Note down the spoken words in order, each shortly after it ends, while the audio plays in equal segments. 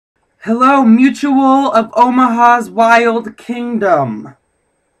Hello, Mutual of Omaha's Wild Kingdom,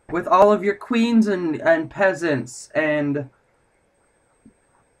 with all of your queens and peasants and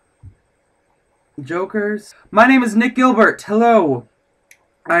jokers. My name is Nick Gilbert. Hello.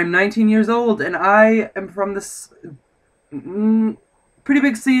 I'm 19 years old, and I am from this pretty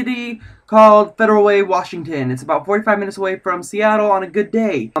big city called Federal Way, Washington. It's about 45 minutes away from Seattle on a good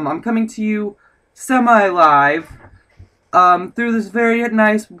day. I'm coming to you semi-live through this very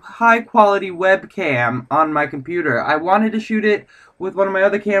nice, high-quality webcam on my computer. I wanted to shoot it with one of my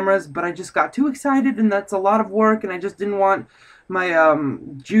other cameras, but I just got too excited, and that's a lot of work, and I just didn't want my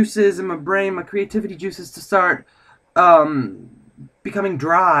juices in my brain, my creativity juices, to start becoming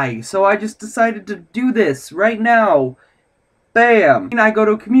dry. So I just decided to do this right now. Bam! I go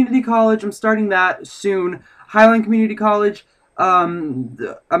to a community college. I'm starting that soon. Highland Community College. I'm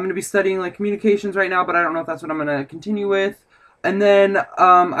going to be studying like communications right now, but I don't know if that's what I'm going to continue with. And then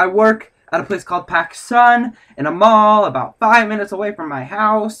I work at a place called Pac Sun in a mall about 5 minutes away from my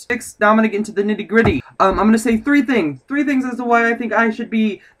house. Now I'm going to get into the nitty gritty. I'm going to say three things as to why I think I should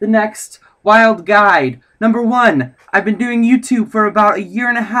be the next wild guide. Number one, I've been doing YouTube for about a year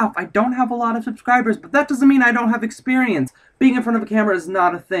and a half. I don't have a lot of subscribers, but that doesn't mean I don't have experience. Being in front of a camera is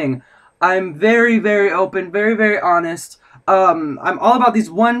not a thing. I'm very, very open, very, very honest. I'm all about these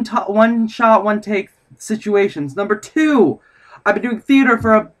one shot, one take situations. Number two, I've been doing theater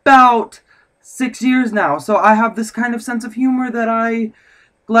for about 6 years now, so I have this kind of sense of humor that I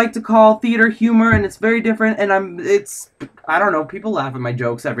like to call theater humor, and it's very different, and I don't know, people laugh at my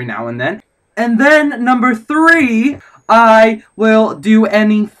jokes every now and then. And then, number three, I will do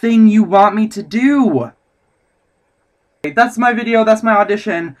anything you want me to do. That's my video, that's my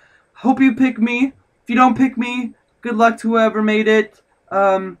audition. Hope you pick me. If you don't pick me, good luck to whoever made it.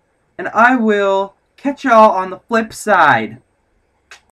 And I will catch y'all on the flip side.